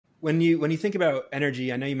when you think about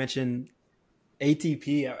energy, I know you mentioned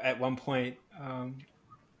ATP at one point, and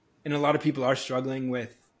a lot of people are struggling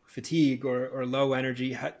with fatigue or low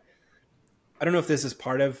energy. I don't know if this is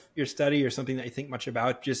part of your study or something that you think much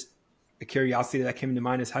about. Just a curiosity that came to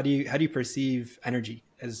mind is how do you perceive energy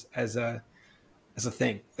as a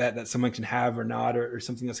thing that someone can have or not, or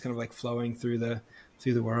something that's kind of like flowing through the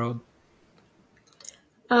world.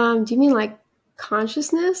 Do you mean like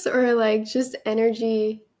consciousness or like just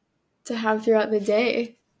energy to have throughout the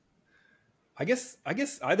day? I guess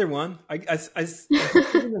either one. I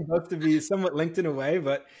consider them both to be somewhat linked in a way,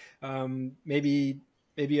 but maybe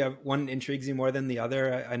one intrigues you more than the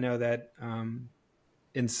other. I know that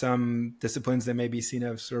in some disciplines they may be seen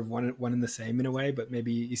as sort of one and the same in a way, but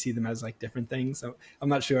maybe you see them as like different things. So I'm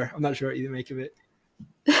not sure. I'm not sure what you make of it.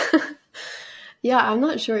 Yeah, I'm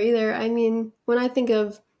not sure either. I mean, when I think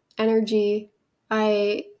of energy,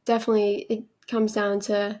 I definitely, it comes down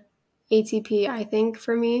to ATP, I think,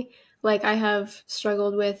 for me. Like, I have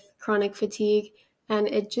struggled with chronic fatigue, and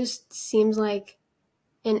it just seems like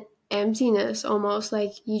an emptiness almost.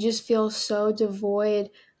 Like, you just feel so devoid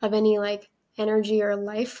of any like energy or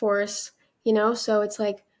life force, you know? So it's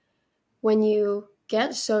like when you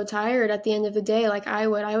get so tired at the end of the day, like I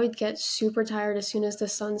would get super tired as soon as the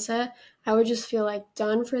sun set. I would just feel like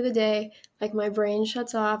done for the day, like my brain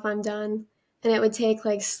shuts off, I'm done. And it would take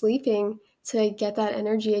like sleeping to get that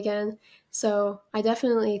energy again. So I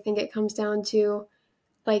definitely think it comes down to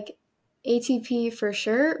like ATP for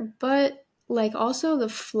sure, but like also the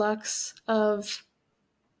flux of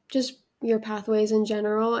just your pathways in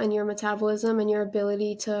general and your metabolism and your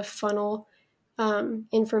ability to funnel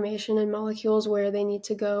information and molecules where they need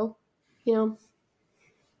to go, you know?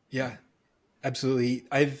 Yeah, absolutely.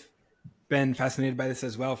 I've been fascinated by this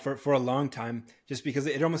as well for a long time, just because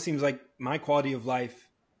it almost seems like my quality of life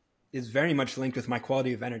is very much linked with my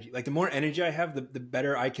quality of energy. Like the more energy I have, the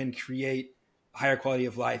better I can create a higher quality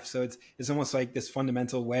of life. So it's almost like this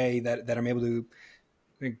fundamental way that I'm able to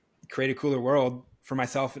create a cooler world for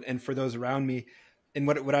myself and for those around me. And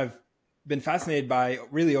what I've been fascinated by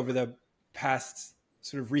really over the past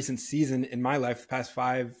sort of recent season in my life, the past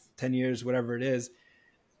 5, 10 years, whatever it is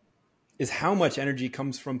how much energy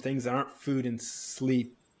comes from things that aren't food and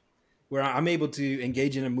sleep, where I'm able to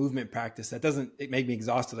engage in a movement practice that doesn't it make me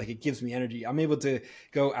exhausted. Like it gives me energy. I'm able to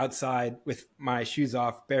go outside with my shoes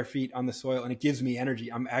off, bare feet on the soil, and it gives me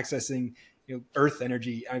energy. I'm accessing earth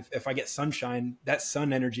energy. If I get sunshine, that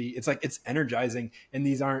sun energy, it's like it's energizing. And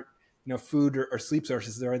these aren't food or sleep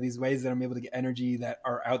sources. There are these ways that I'm able to get energy that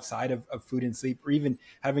are outside of food and sleep, or even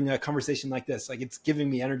having a conversation like this. Like it's giving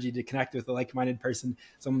me energy to connect with a like-minded person,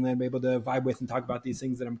 someone that I'm able to vibe with and talk about these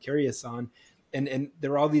things that I'm curious on. And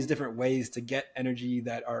there are all these different ways to get energy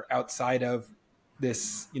that are outside of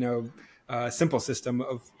this simple system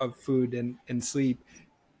of food and sleep.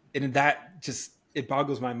 And that just it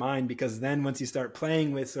boggles my mind, because then once you start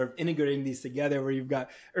playing with sort of integrating these together, where you've got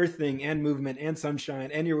earthing and movement and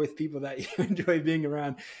sunshine, and you're with people that you enjoy being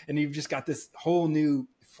around, and you've just got this whole new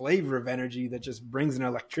flavor of energy that just brings an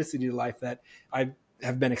electricity to life that I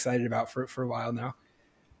have been excited about for a while now.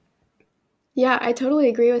 Yeah, I totally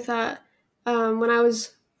agree with that. When I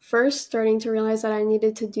was first starting to realize that I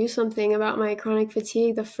needed to do something about my chronic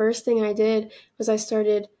fatigue, the first thing I did was I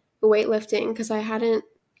started weightlifting because I hadn't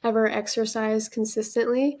ever exercised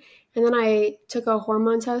consistently. And then I took a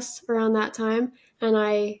hormone test around that time and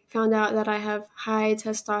I found out that I have high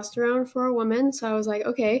testosterone for a woman. So I was like,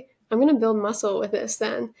 okay, I'm going to build muscle with this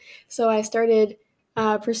then. So I started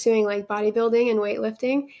pursuing like bodybuilding and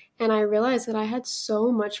weightlifting. And I realized that I had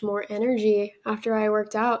so much more energy after I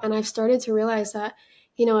worked out. And I've started to realize that,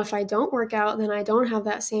 if I don't work out, then I don't have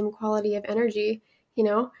that same quality of energy, you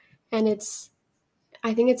know? And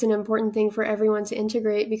I think it's an important thing for everyone to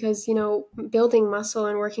integrate because, building muscle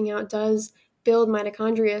and working out does build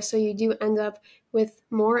mitochondria. So you do end up with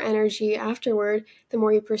more energy afterward the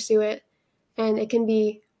more you pursue it. And it can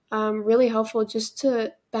be really helpful just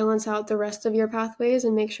to balance out the rest of your pathways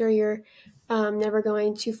and make sure you're never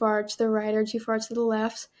going too far to the right or too far to the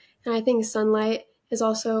left. And I think sunlight is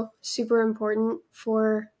also super important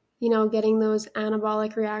for, getting those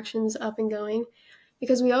anabolic reactions up and going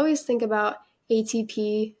because we always think about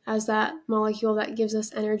ATP as that molecule that gives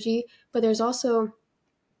us energy, but there's also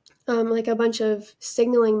like a bunch of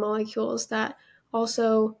signaling molecules that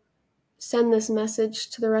also send this message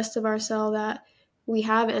to the rest of our cell that we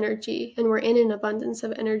have energy and we're in an abundance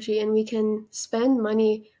of energy and we can spend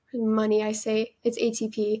money, I say it's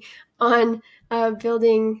ATP, on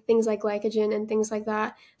building things like glycogen and things like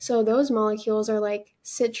that. So those molecules are like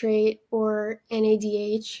citrate or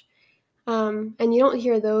NADH. And you don't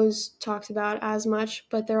hear those talked about as much,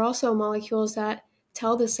 but they're also molecules that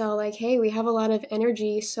tell the cell, like, hey, we have a lot of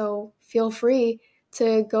energy, so feel free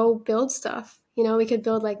to go build stuff. You know, we could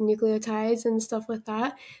build like nucleotides and stuff like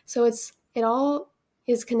that. So it all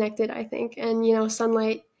is connected, I think. And, you know,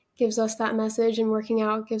 sunlight gives us that message, and working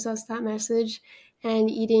out gives us that message, and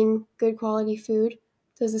eating good quality food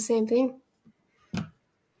does the same thing.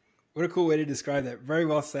 What a cool way to describe that. Very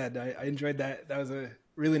well said. I enjoyed that. That was a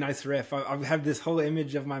really nice riff. I have this whole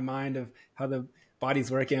image of my mind of how the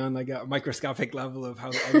body's working on like a microscopic level of how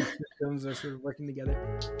all these systems are sort of working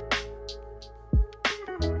together.